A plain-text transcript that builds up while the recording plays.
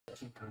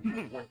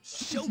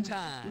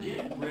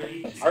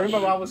Showtime. I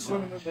remember I was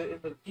swimming in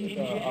the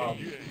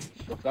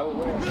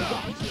Delaware.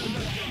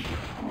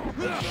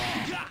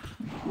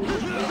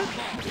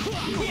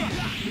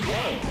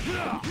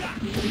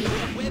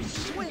 Web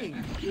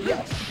swing.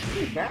 Yes.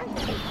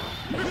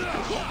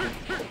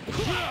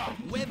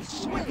 Web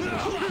swing.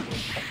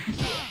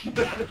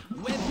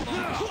 Web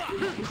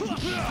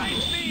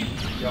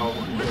Yo,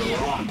 we're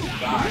wrong.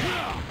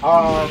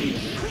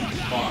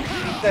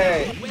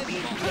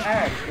 He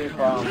asked if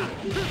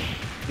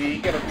did he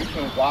get a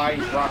reason why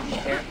he dropped his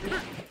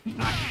cancer?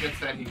 Nah, he just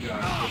said he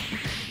got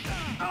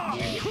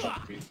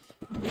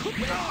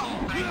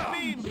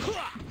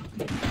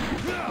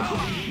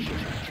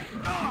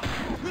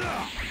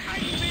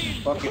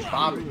Fucking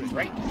Bobby was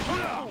right.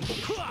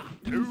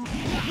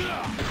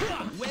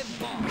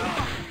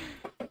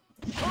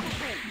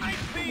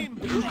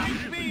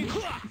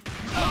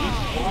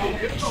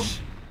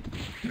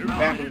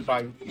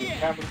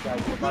 Family guy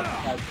was about to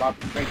have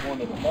Bobby break one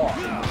of the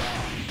bars.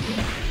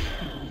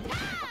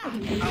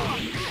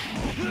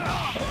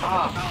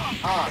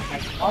 I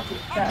caught the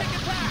tag.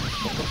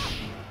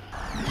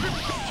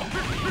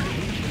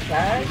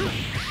 Tag.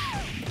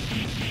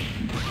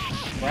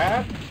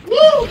 Grab.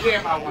 Woo!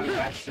 Damn, I wanted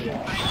that shit.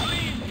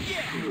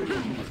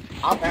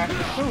 I'm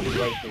after two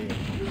right there.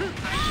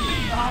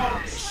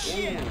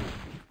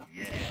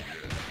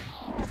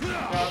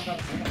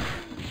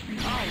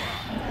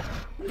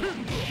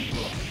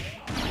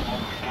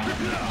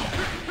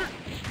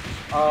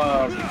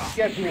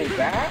 Reschedule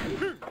that?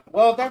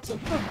 Well, that's a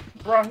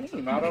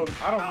Brahim. I don't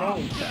know.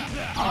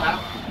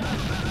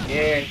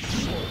 Yeah,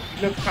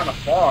 he lives kind of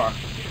far.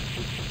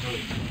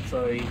 So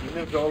he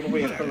lives all the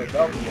way in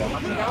Philadelphia. I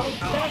mean, how is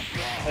that?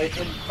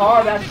 In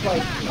car, that's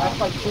like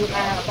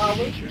 2.5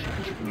 hours.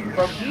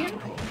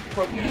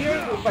 From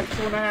here, it's like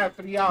 2.5,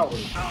 3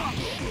 hours.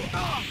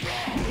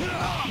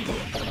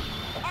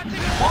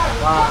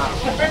 Wow.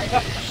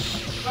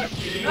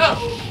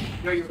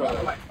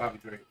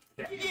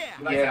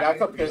 Yeah,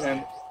 that's up to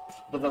him.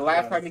 But the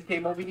last time he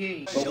came over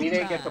here, but we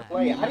didn't get to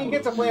play. I didn't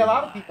get to play a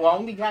lot of people. I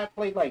only got to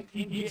play like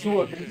 2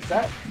 or 3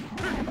 sets.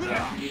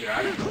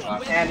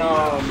 And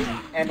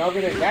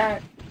other than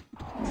that,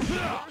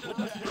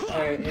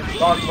 in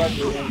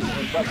DarkDios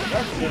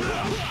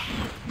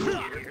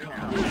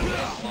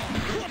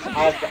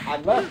I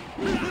left.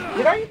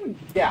 Did I even?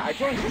 Yeah, I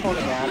joined the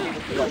tournament. I made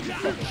it to like the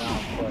 2nd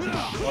round,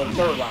 or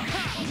 3rd round.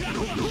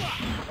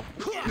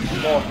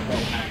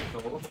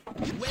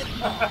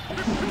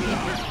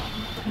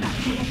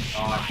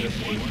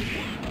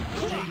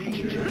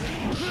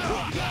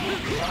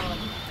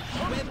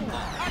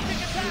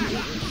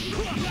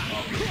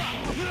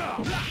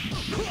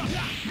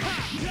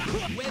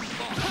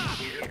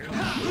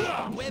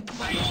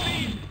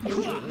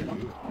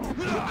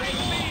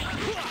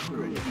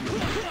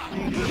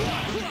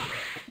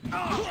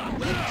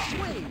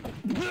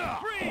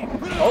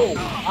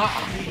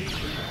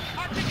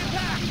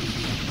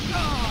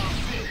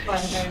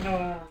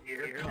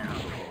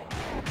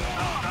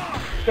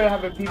 Still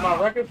haven't beat my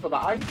record for the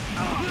ice.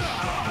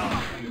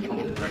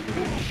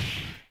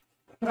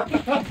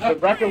 The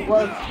record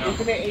was,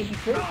 isn't it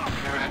 86?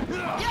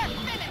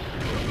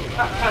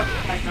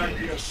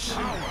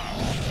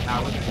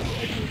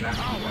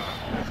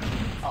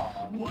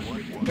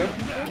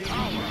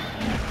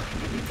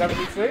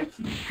 $76?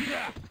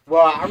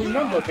 Well, I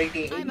remember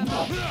making 86. So it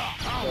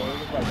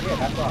was like, yeah,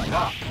 that's all I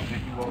got.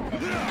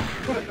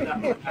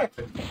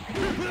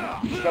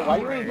 So why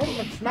you ain't hitting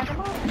him? Smack him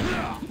up?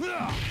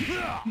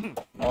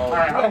 Oh,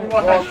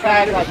 well,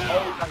 tag like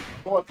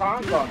 4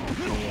 times on him.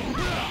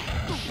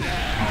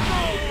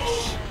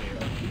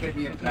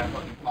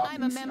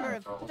 I'm a member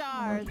of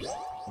STARS.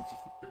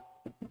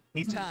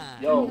 He's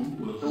time. Yo,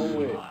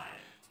 do it.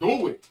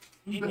 Do it.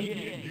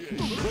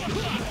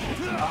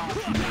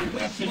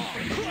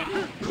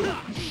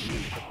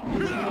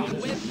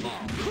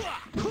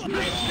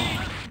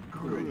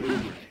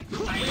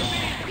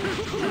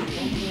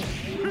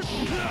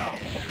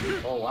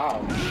 Oh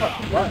wow.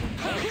 What?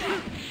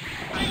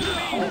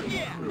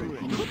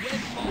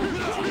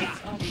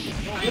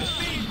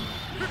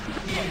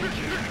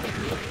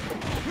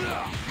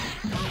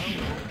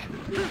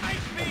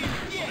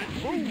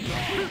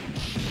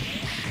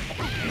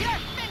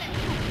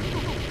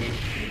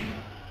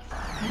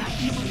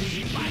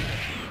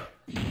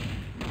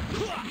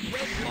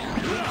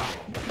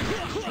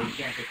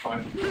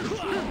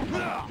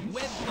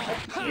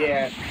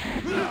 Yeah,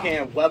 you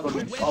can't web them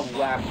and bubble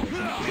wrap them.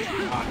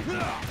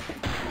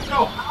 No,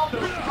 how the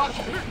fuck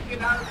did you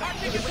get out of that?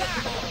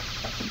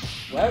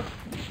 Web?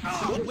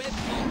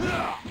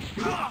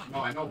 No,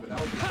 I know, but that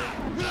was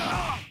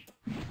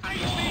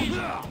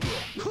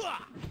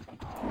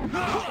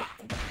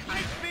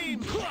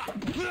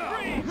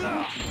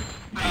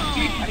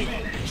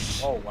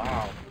Oh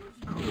wow.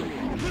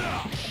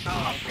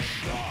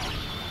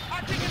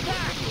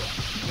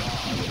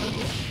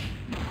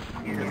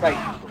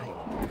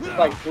 It's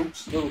like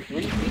Duke's little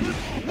 3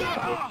 feet.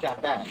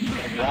 Got that.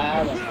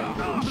 Wow.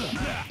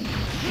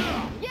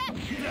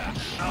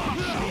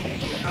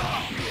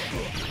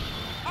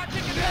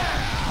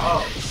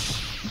 Oh.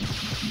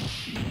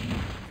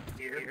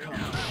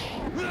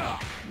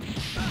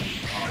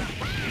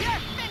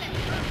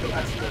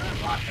 That's good.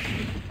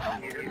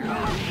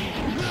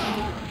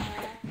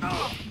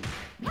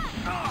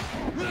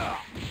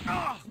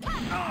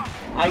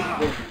 I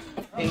even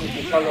changed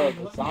the color of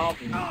the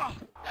zombie.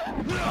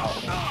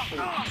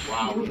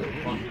 Wow.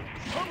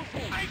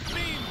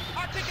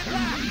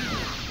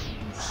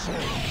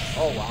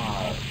 Oh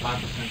wow.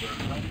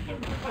 5%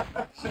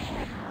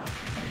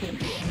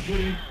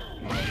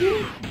 You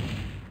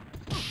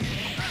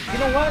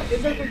know what?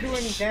 It doesn't do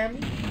any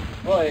damage,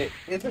 but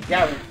it's a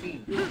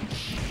guarantee.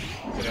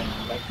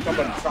 Like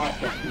somebody tried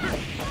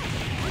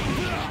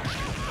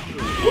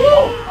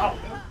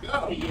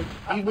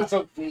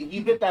to. He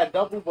did that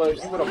double, but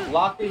he would have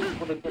blocked it. He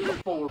would have done the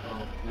forward.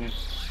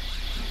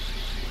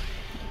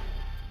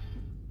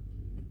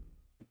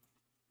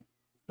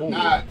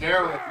 Nah,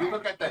 Daryl, if you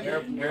look at the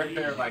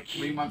airfare like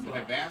 3 months in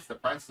advance, the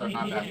prices are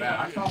not that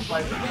bad. I saw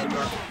flights to New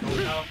York to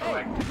Philadelphia for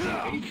like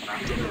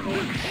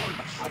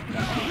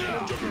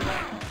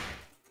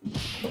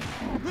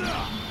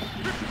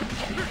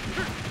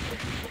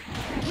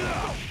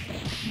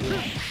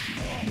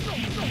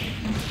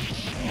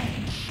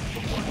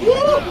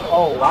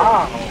Oh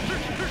wow.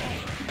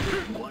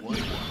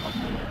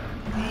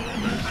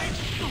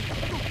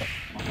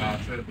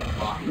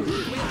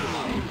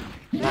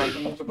 Now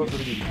you're supposed to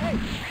be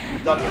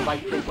ducking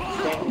like this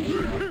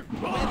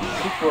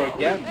for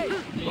again.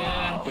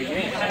 Yeah. But you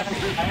ain't.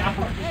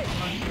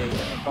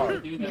 Or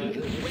you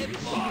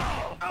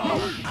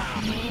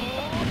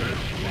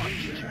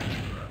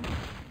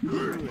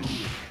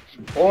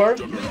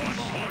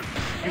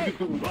could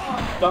do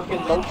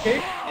ducking low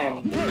kick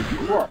and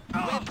twirl.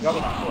 The other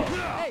one twirl.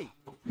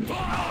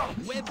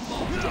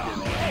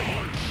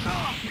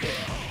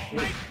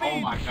 oh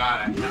my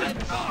god,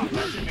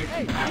 that should make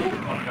me happy.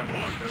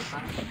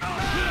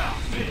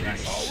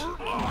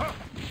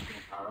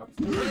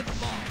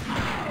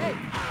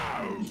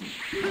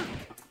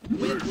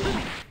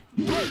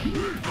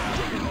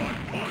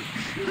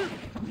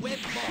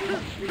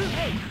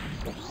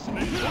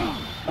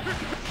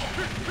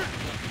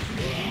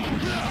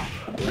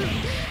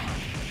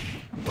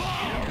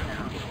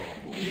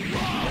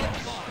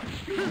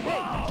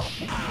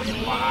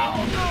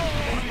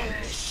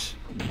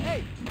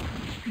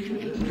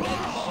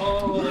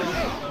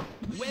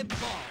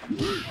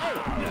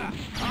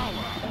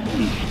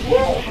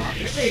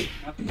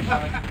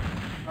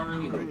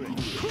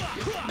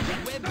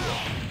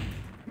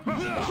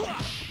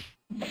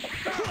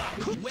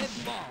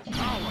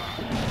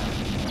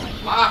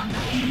 Wow.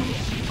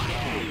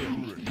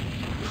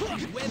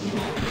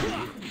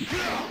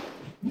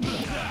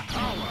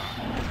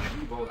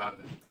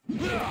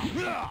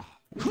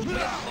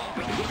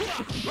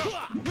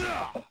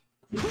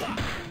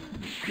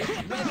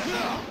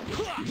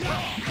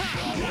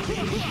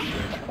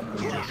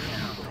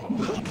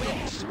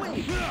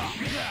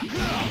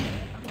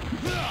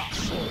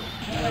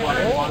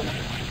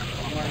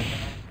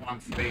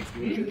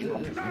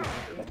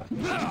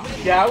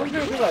 Yeah, I was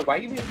gonna be like, why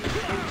you didn't?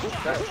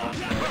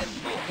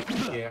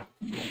 Yeah.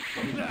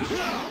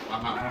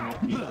 I'm not on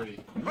OP3.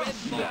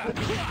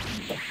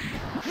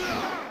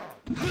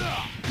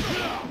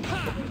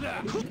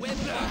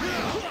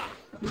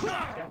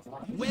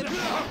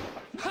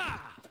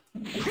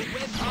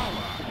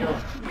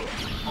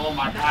 Oh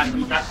my god,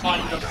 you got caught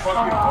in the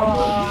fucking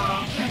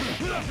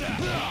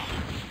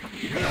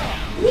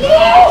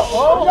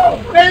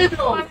Oh, baby!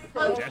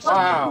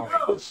 Wow.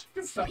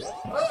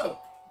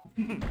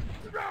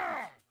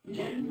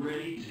 Get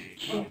ready to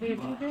keep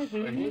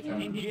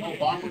Oh,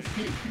 Vaughn was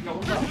cute. Yo,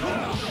 what's up?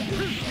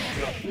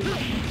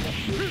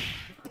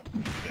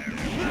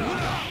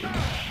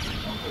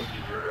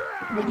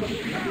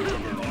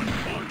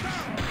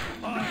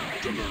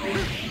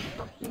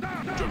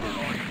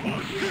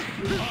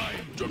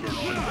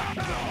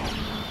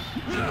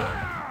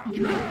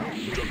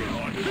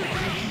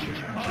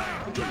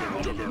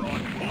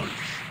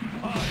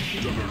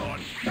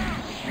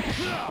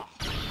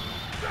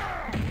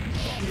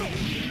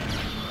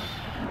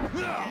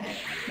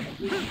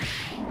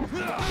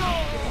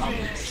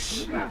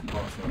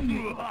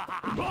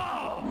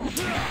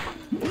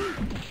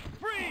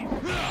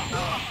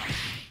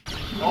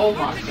 Oh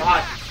my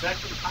god,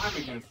 second time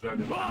against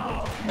them.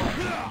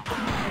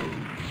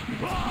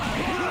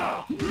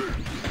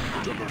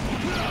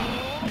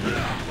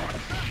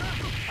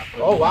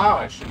 Oh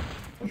wow.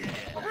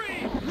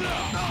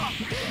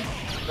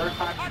 Third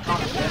time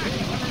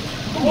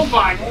oh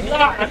my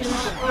god!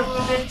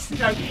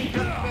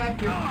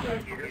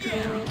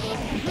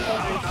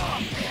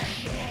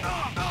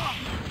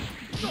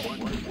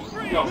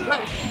 Yo,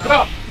 let it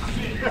go!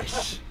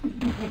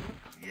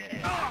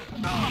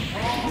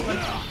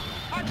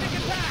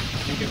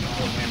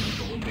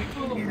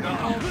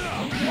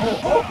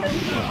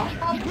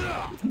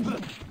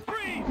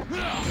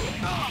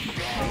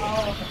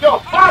 Yo,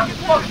 Bob is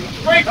fucking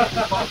crazy,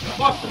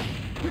 motherfucker!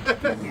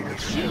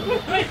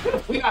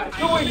 We are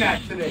doing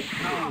that today.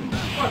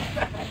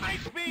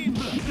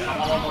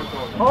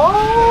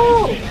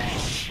 Oh!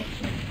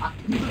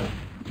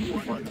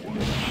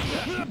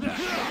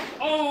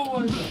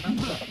 Oh!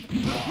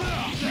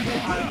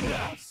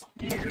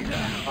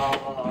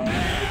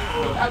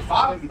 That's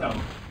bottom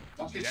though.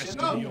 Don't get shit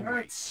Destiny up.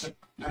 awaits.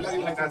 I know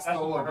you like that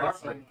stolen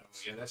hurts.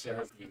 Yeah, that shit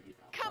hurts me.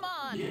 Come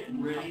on. Get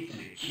ready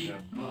to kick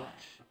butt.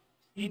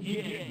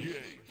 Engage.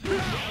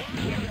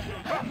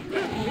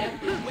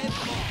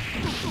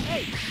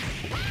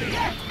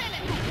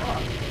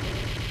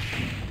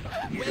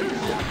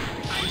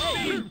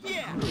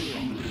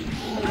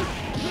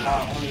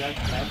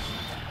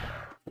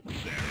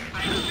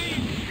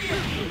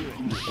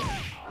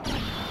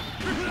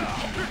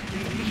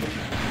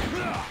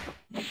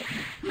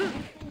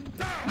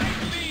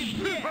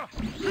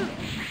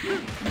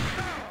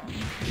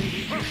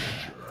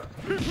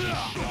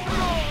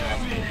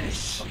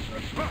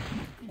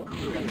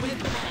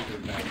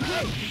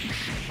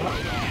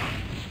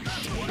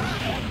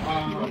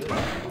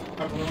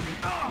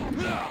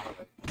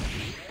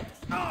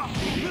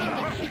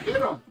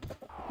 Get him.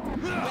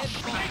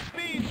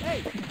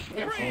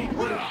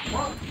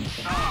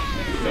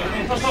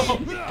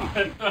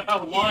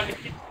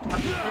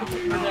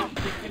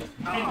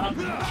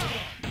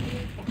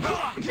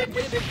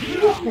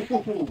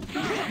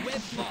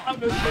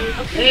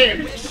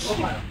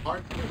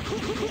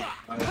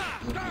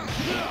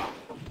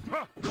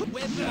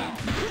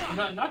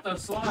 Not the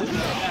slide like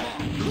that.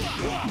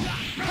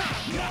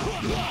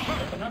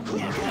 Not the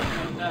slide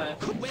like that.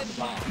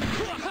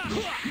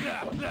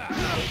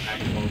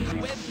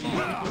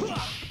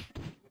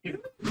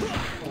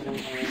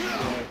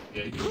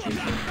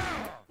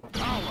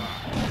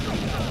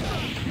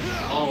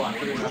 Oh, I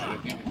couldn't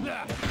have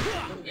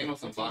it. Ain't no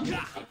some block.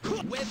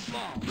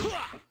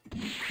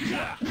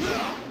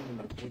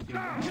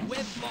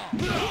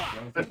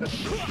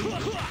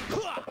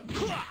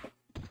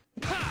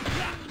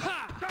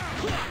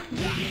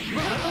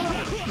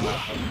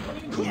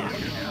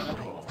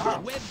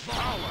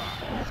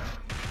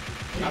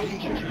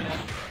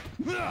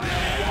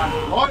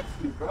 I want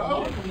to,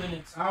 bro.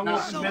 I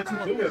was meant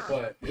to do it,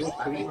 but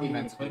I think he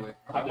meant to do it.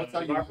 I will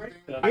tell you one thing.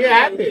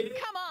 yeah, I did.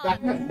 Come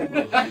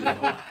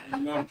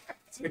on.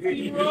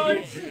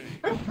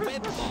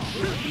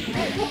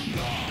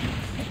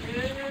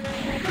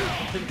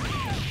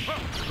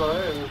 So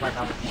it was like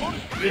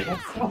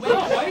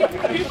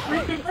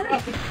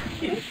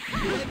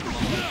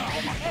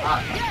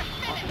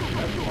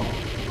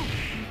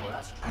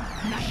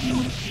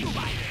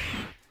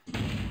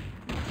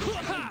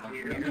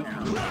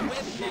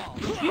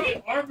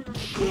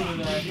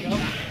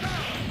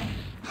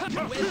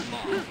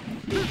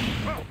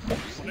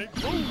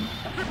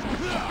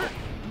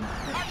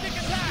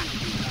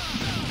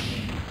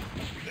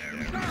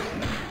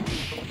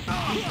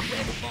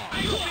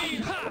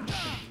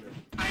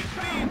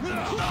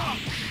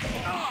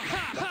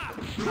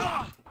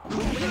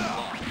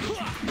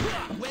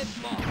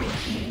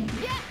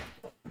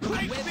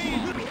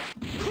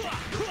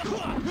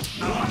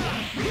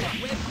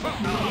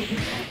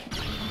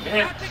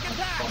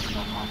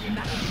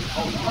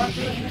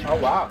oh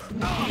wow.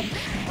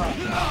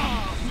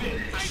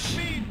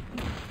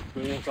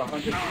 It's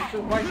 100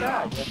 pieces like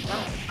that. That's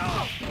nice.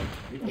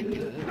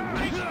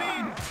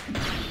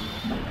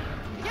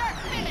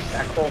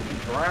 That Colton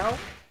Brown.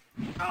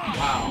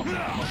 Wow.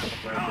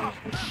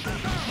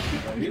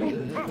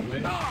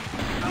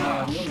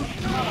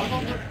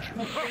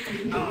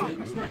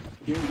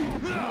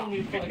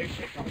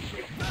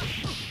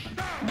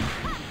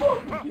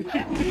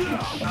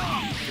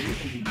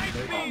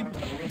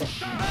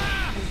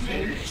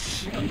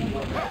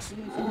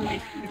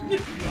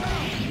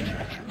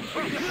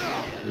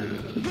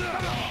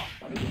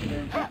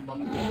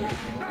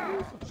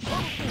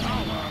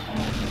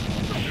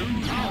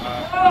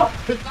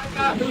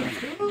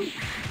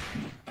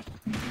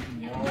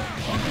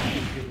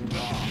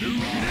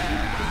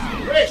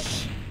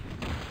 Rich.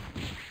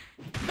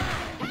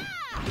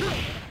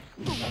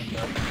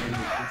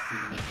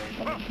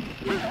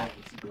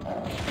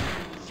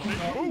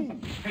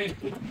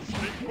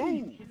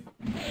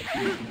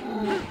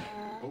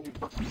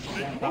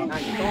 Now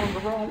you're going the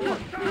wrong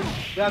one.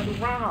 That's the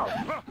round.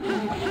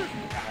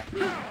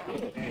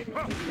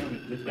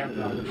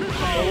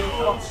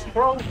 Not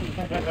throwing it.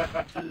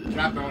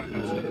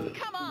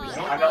 Come on.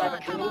 I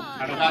got Come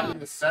on. I got in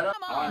the setup.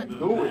 Come I on.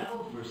 do it.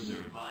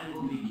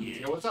 Survival begins.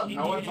 Yo, what's up?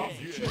 No one's off.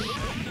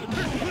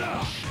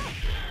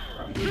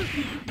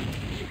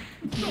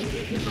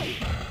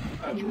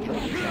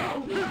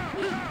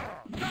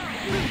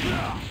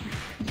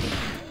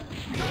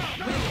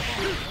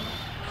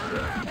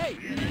 Hey!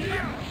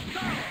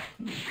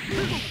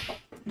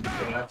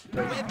 That's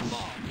crazy. Whip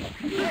ball!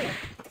 Hey!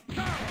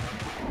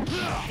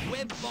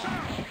 Whip ball!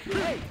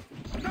 Hey!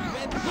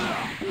 Whip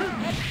ball!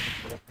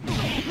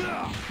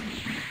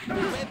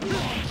 Whip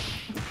ball!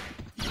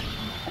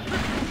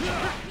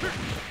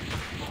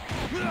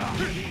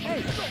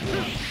 Hey!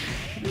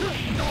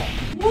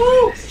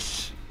 Woo!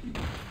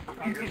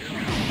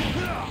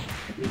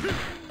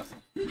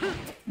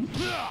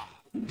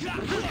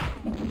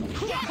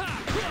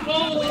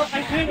 Oh,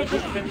 I hit a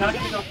button. I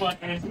hit a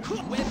button.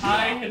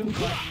 I hit a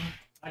button.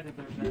 I I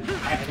deserve that.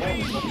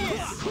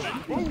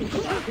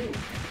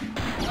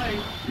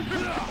 Like,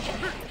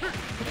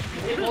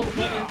 hit all the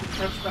buttons and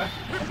press back.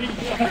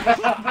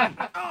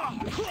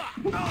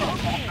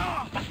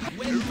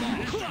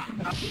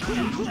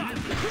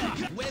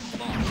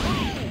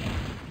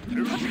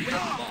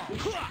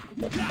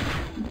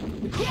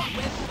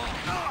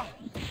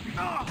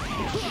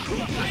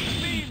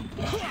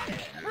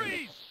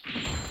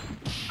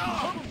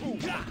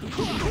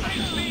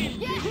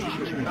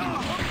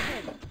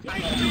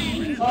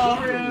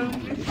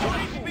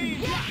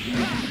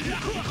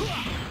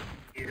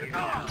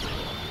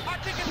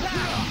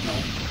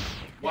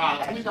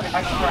 Wow,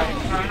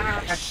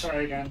 Let's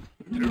try again.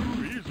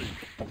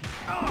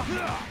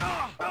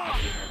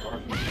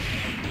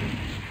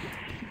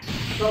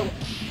 So,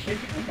 if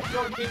you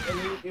go deep and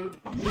you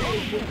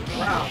really move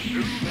around,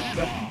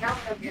 the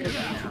counter is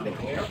in the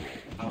air.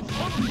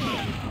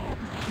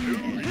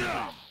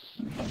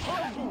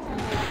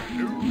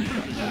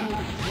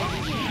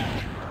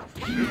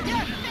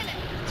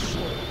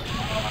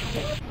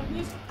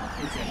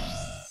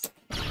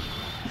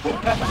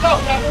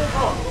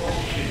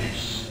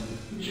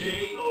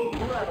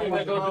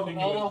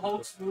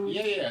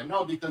 Yeah,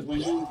 no, because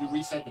when you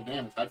reset the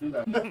damage, I do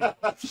that.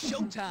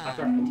 Showtime.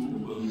 Who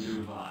will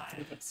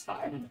survive? It's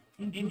fine.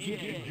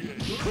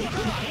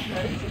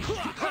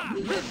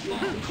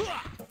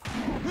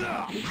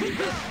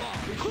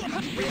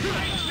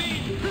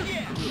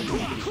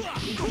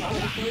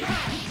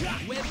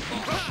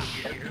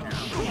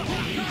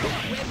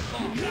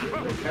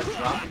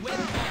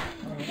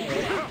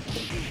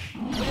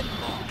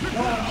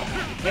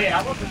 Hey,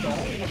 I wasn't the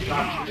only one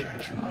dropping it.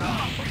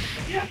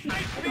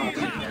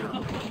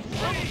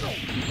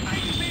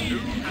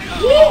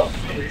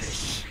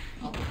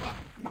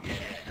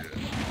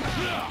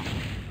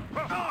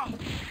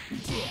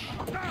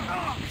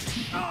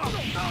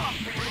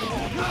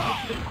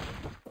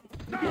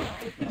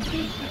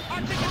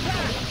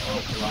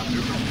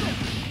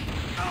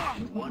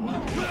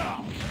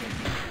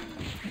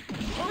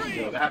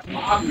 That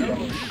Bobby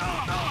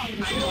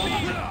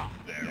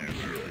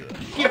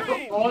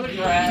get all the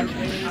grab.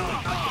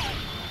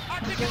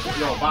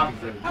 Yo, Bobby's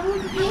good.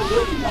 Bobby's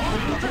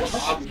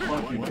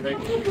fucking great.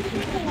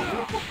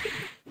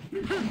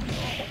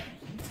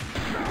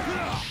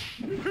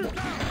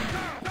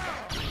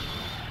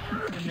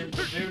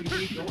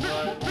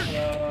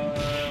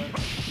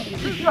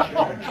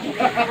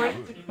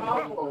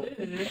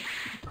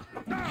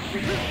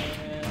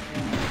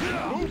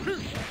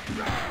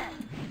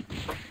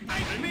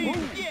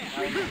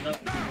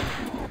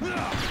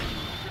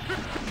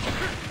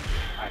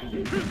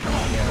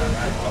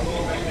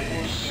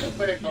 We'll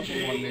play a couple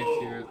more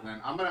next year, and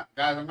then I'm gonna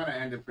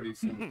end it pretty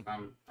soon. I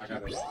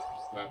gotta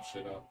wrap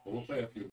shit up, but we'll play a few.